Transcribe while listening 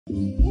To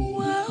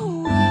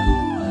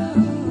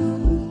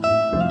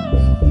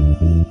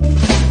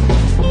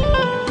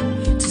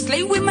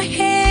slay with my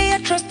hair,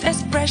 trust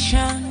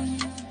expression,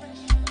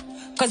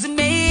 cause it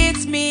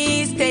makes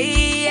me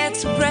stay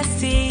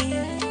expressive.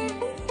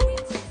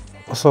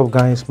 What's up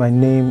guys, my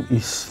name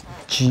is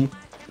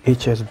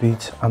GHS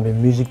Beatz. I'm a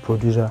music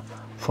producer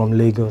from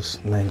Lagos,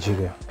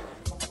 Nigeria.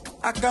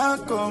 I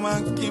can't come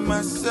and keep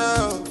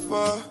myself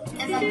up.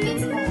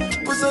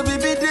 What's up,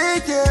 baby?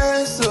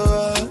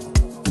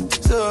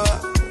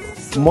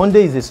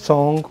 Monday is a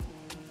song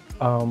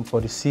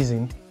for the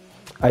season.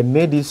 I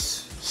made this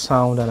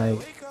sound and I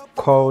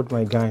called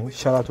my guy,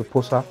 shout out to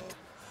Posa,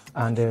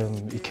 and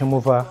he came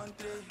over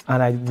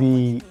and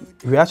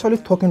we're actually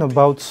talking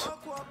about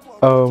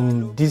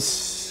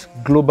this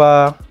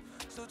global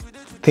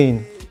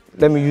thing.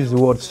 Let me use the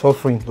word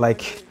suffering,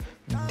 like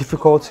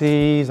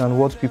difficulties and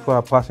what people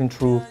are passing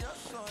through.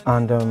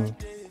 And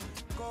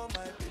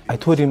I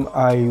told him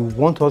I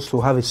want us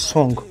to have a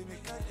song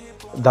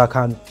that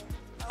can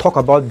talk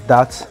about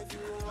that,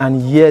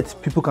 and yet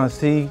people can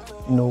still,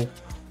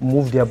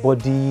 move their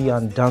body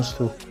and dance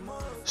to.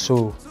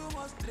 So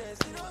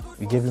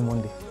we gave him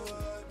Monday.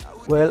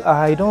 Well,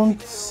 I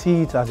don't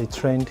see it as a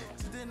trend.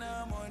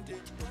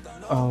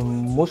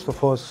 Most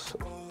of us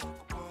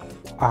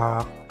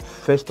are,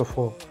 first of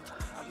all,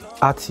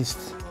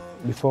 artists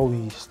before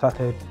we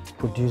started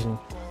producing.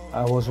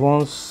 I was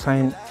once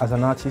signed as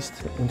an artist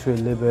into a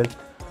label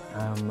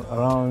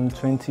around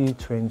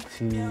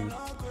 2020,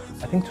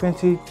 I think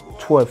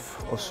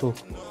 2012 or so.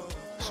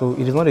 So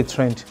it is not a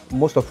trend.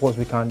 Most of us,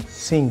 we can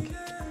sing.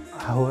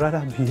 I would rather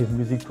be a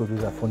music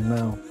producer for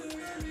now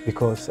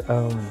because,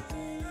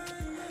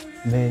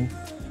 man,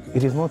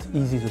 it is not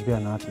easy to be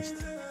an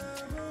artist.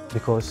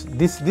 Because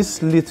this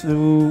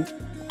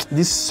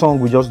song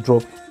we just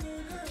dropped,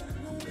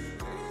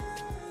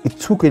 it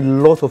took a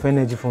lot of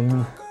energy from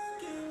me.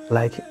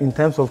 Like in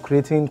terms of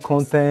creating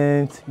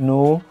content,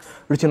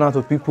 reaching out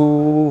to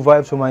people,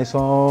 vibes to my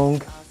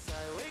song.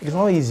 It's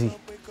not easy.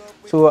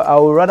 So I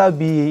would rather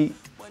be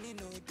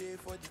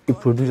a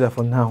producer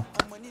for now.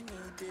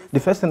 The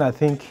first thing I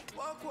think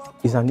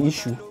is an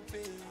issue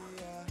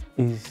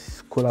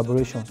is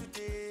collaboration,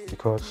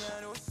 because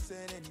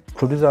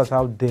producers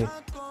out there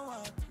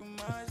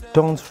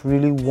don't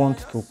really want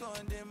to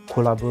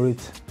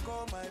collaborate.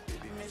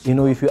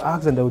 If you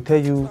ask them, they will tell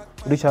you,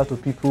 reach out to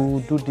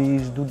people, do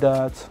this, do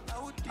that.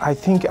 I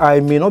think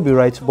I may not be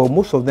right, but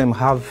most of them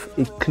have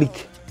a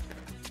clique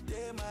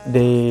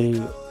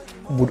they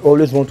would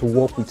always want to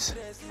work with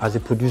as a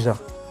producer.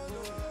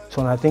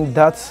 So I think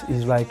that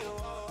is like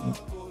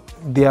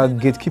they are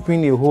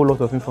gatekeeping a whole lot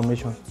of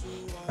information,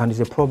 and it's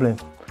a problem.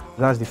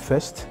 That's the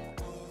first.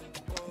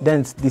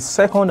 Then the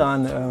second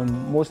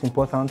and most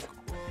important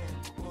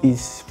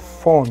is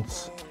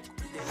funds.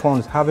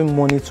 Having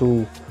money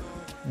to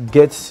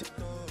get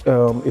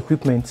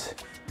equipment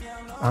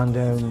and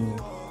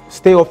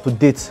stay up to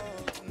date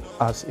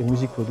as a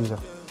music producer.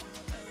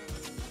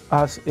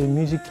 As a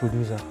music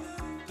producer,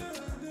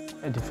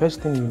 the first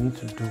thing you need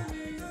to do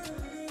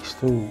is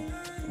to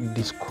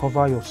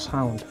discover your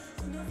sound,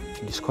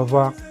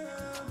 discover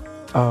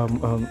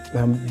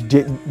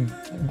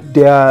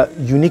their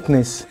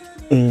uniqueness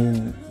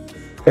in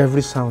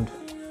every sound.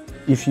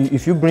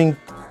 If you bring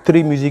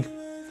 3 music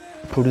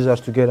producers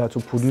together to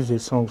produce a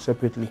song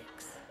separately,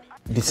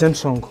 the same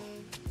song,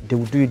 they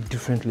will do it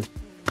differently.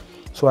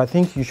 So I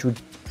think you should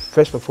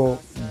first of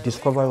all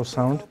discover your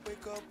sound,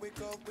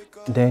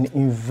 then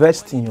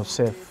invest in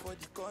yourself.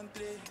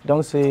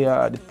 Don't say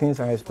the things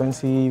are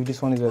expensive,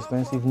 this one is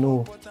expensive.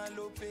 No,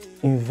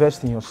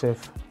 invest in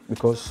yourself,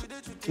 because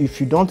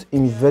if you don't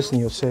invest in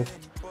yourself,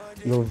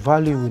 your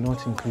value will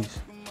not increase.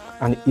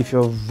 And if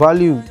your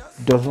value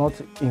does not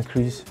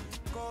increase,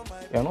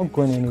 you're not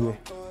going anywhere.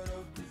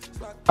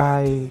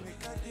 I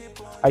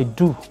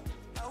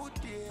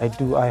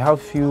have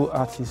few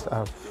artists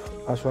I've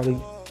actually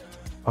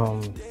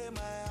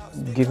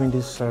given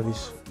this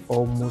service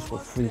almost for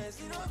free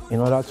in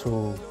order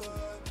to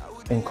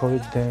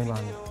encourage them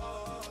and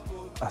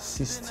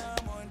assist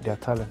their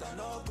talent.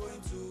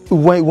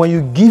 When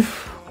you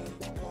give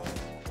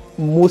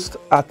most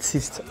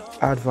artists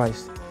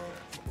advice,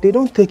 they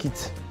don't take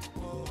it.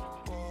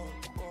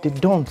 They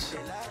don't.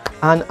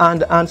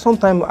 And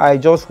sometimes I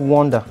just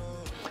wonder,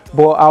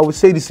 but I will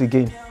say this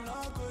again.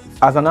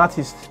 As an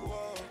artist,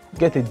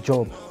 get a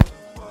job.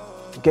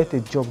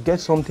 Get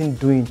something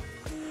doing,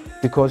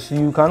 because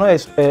you cannot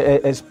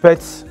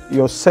expect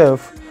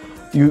yourself,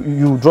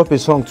 you drop a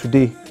song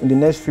today, in the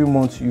next few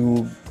months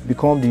you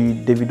become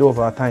the Davido of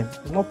our time.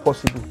 It's not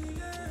possible.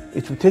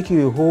 It will take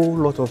you a whole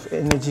lot of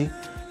energy,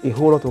 a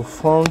whole lot of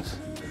funds,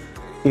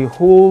 a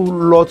whole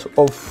lot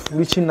of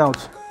reaching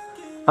out.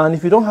 And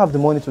if you don't have the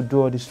money to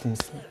do all these things,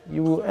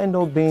 you will end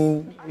up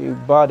being a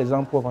bad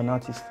example of an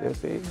artist. They'll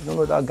say, you don't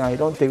know that guy,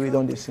 don't tell me,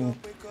 don't they sing.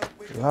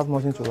 You have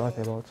nothing to write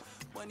about.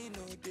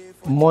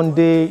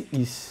 Monday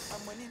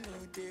is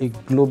a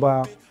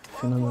global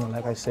phenomenon,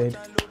 like I said.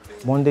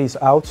 Monday is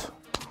out.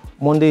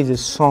 Monday is a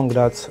song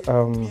that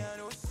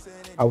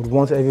I would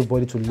want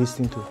everybody to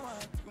listen to.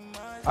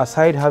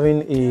 aside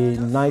having a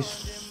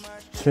nice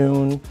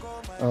tune,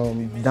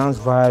 dance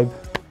vibe,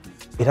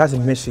 it has a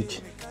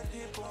message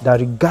that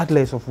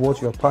regardless of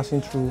what you're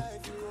passing through,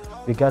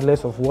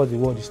 regardless of what the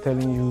world is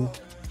telling you,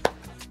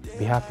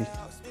 be happy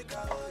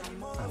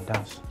and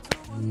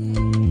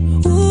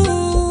dance.